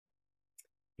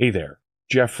Hey there,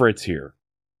 Jeff Fritz here.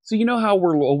 So you know how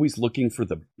we're always looking for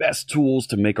the best tools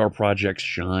to make our projects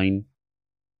shine?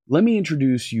 Let me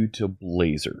introduce you to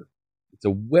Blazor. It's a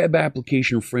web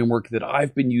application framework that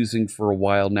I've been using for a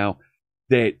while now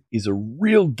that is a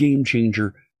real game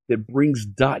changer that brings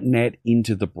 .NET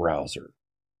into the browser.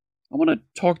 I want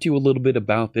to talk to you a little bit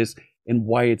about this and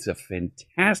why it's a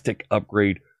fantastic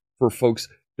upgrade for folks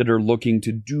that are looking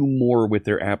to do more with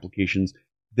their applications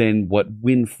than what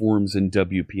WinForms and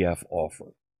WPF offer.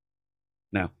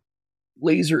 Now,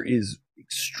 Blazor is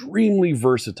extremely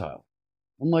versatile.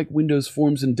 Unlike Windows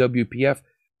Forms and WPF,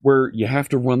 where you have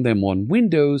to run them on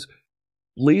Windows,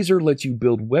 Blazor lets you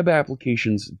build web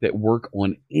applications that work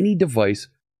on any device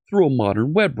through a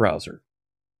modern web browser.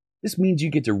 This means you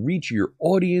get to reach your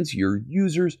audience, your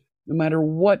users, no matter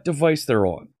what device they're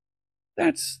on.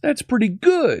 That's pretty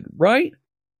good, right?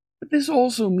 But this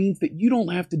also means that you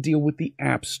don't have to deal with the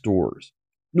app stores.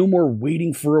 No more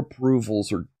waiting for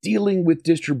approvals or dealing with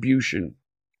distribution.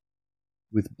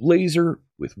 With Blazor,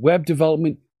 with web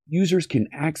development, users can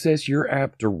access your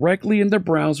app directly in the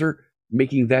browser,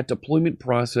 making that deployment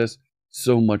process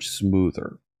so much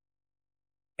smoother.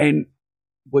 And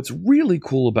what's really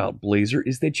cool about Blazor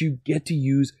is that you get to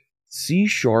use C#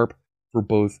 for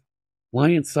both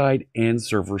client-side and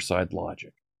server-side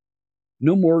logic.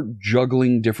 No more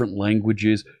juggling different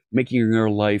languages, making your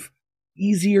life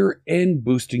easier and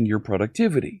boosting your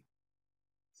productivity.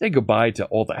 Say goodbye to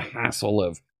all the hassle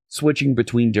of switching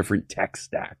between different tech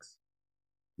stacks.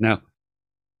 Now,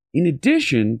 in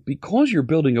addition, because you're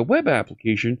building a web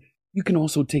application, you can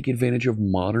also take advantage of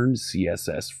modern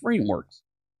CSS frameworks.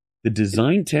 The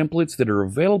design templates that are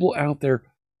available out there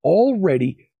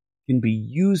already can be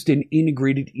used and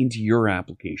integrated into your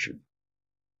application.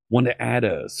 Want to add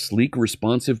a sleek,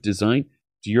 responsive design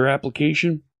to your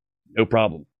application? No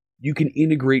problem. You can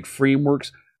integrate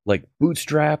frameworks like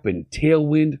Bootstrap and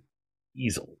Tailwind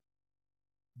easily.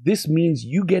 This means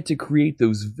you get to create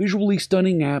those visually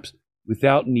stunning apps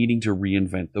without needing to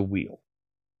reinvent the wheel.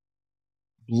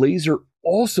 Blazor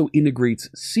also integrates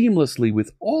seamlessly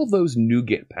with all those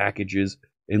NuGet packages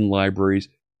and libraries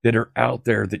that are out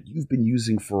there that you've been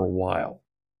using for a while.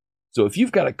 So if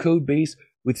you've got a code base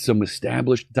with some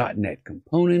established .NET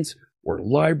components or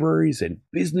libraries and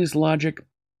business logic,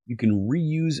 you can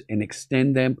reuse and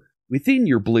extend them within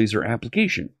your Blazor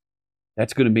application.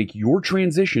 That's going to make your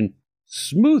transition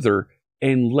smoother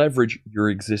and leverage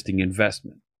your existing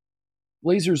investment.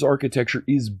 Blazor's architecture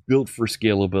is built for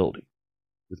scalability.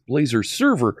 With Blazor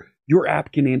Server, your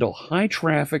app can handle high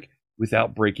traffic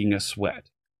without breaking a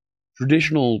sweat.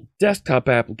 Traditional desktop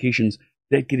applications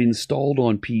that get installed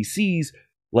on PCs,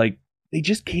 they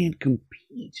just can't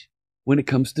compete when it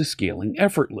comes to scaling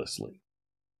effortlessly.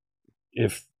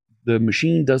 If the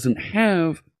machine doesn't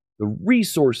have the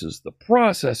resources, the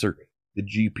processor, the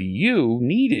GPU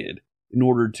needed in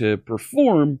order to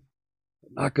perform,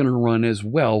 it's not going to run as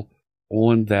well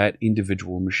on that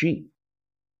individual machine.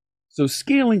 So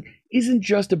scaling isn't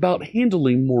just about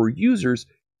handling more users,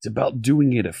 it's about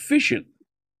doing it efficiently.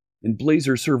 And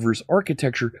Blazor Server's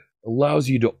architecture allows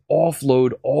you to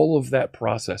offload all of that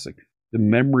processing, the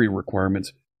memory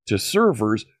requirements, to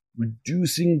servers,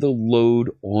 reducing the load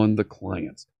on the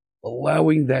clients,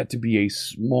 allowing that to be a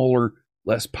smaller,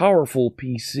 less powerful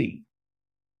PC.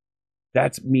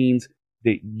 That means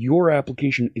that your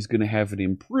application is going to have an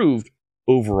improved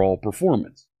overall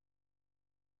performance.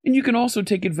 And you can also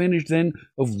take advantage then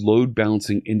of load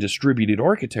balancing and distributed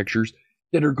architectures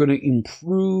that are going to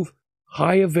improve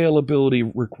high availability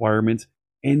requirements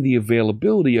and the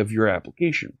availability of your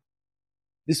application.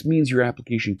 This means your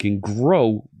application can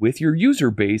grow with your user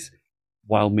base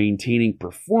while maintaining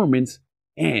performance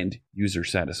and user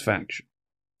satisfaction.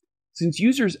 Since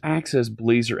users access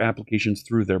Blazor applications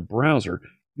through their browser,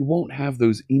 you won't have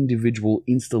those individual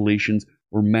installations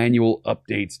or manual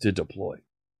updates to deploy.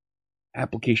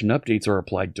 Application updates are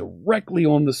applied directly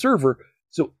on the server,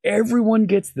 so everyone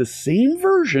gets the same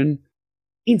version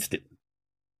instantly.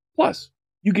 Plus,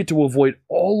 you get to avoid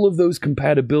all of those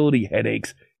compatibility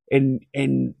headaches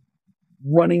and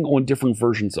running on different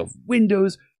versions of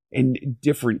Windows and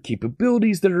different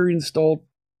capabilities that are installed.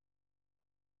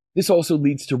 This also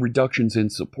leads to reductions in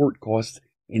support costs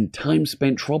and time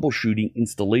spent troubleshooting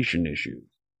installation issues,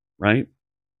 right?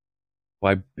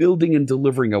 By building and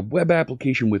delivering a web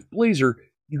application with Blazor,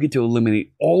 you get to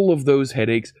eliminate all of those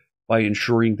headaches by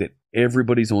ensuring that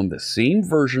everybody's on the same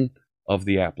version of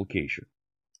the application.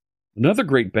 Another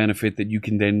great benefit that you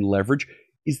can then leverage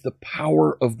is the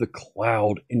power of the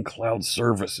cloud and cloud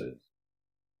services.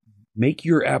 Make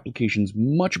your applications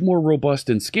much more robust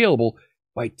and scalable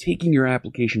by taking your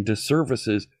application to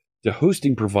services to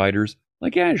hosting providers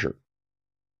like Azure.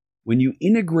 When you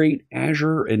integrate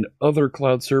Azure and other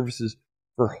cloud services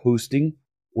for hosting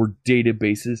or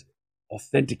databases,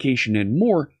 authentication, and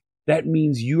more, that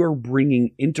means you are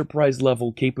bringing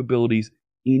enterprise-level capabilities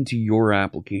into your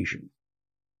application.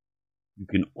 You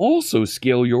can also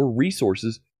scale your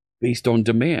resources based on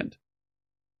demand.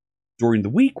 During the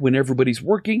week, when everybody's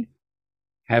working,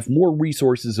 have more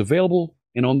resources available,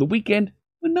 and on the weekend,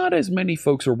 when not as many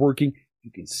folks are working, you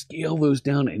can scale those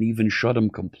down and even shut them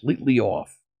completely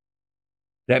off.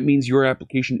 That means your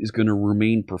application is going to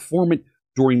remain performant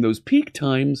during those peak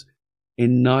times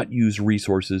and not use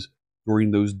resources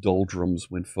during those doldrums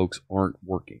when folks aren't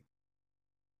working.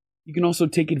 You can also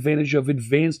take advantage of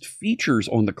advanced features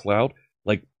on the cloud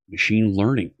like machine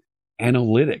learning,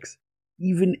 analytics,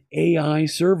 even AI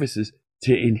services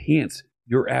to enhance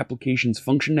your application's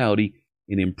functionality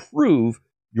and improve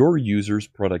your users'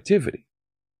 productivity.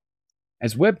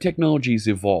 As web technologies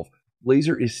evolve,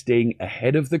 Blazor is staying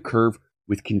ahead of the curve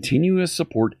with continuous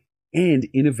support and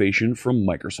innovation from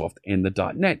Microsoft and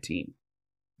the .NET team.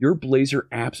 Your Blazor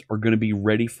apps are going to be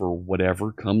ready for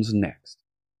whatever comes next,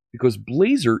 because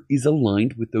Blazor is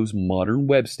aligned with those modern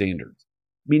web standards,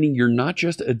 meaning you're not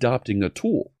just adopting a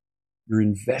tool, you're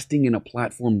investing in a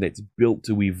platform that's built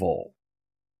to evolve.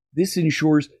 This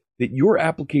ensures that your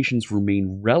applications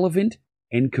remain relevant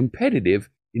and competitive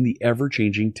in the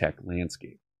ever-changing tech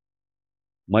landscape.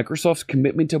 Microsoft's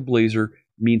commitment to Blazor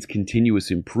means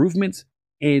continuous improvements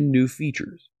and new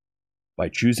features. By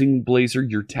choosing Blazor,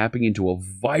 you're tapping into a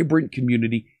vibrant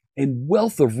community and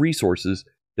wealth of resources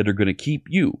that are going to keep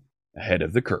you ahead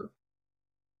of the curve.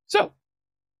 So,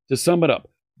 to sum it up,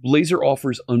 Blazor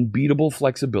offers unbeatable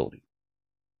flexibility,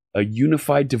 a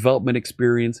unified development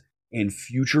experience, and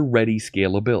future-ready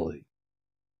scalability.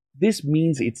 This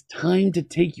means it's time to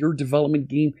take your development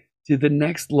game to the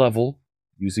next level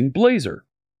using Blazor.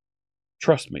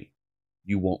 Trust me,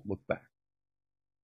 you won't look back.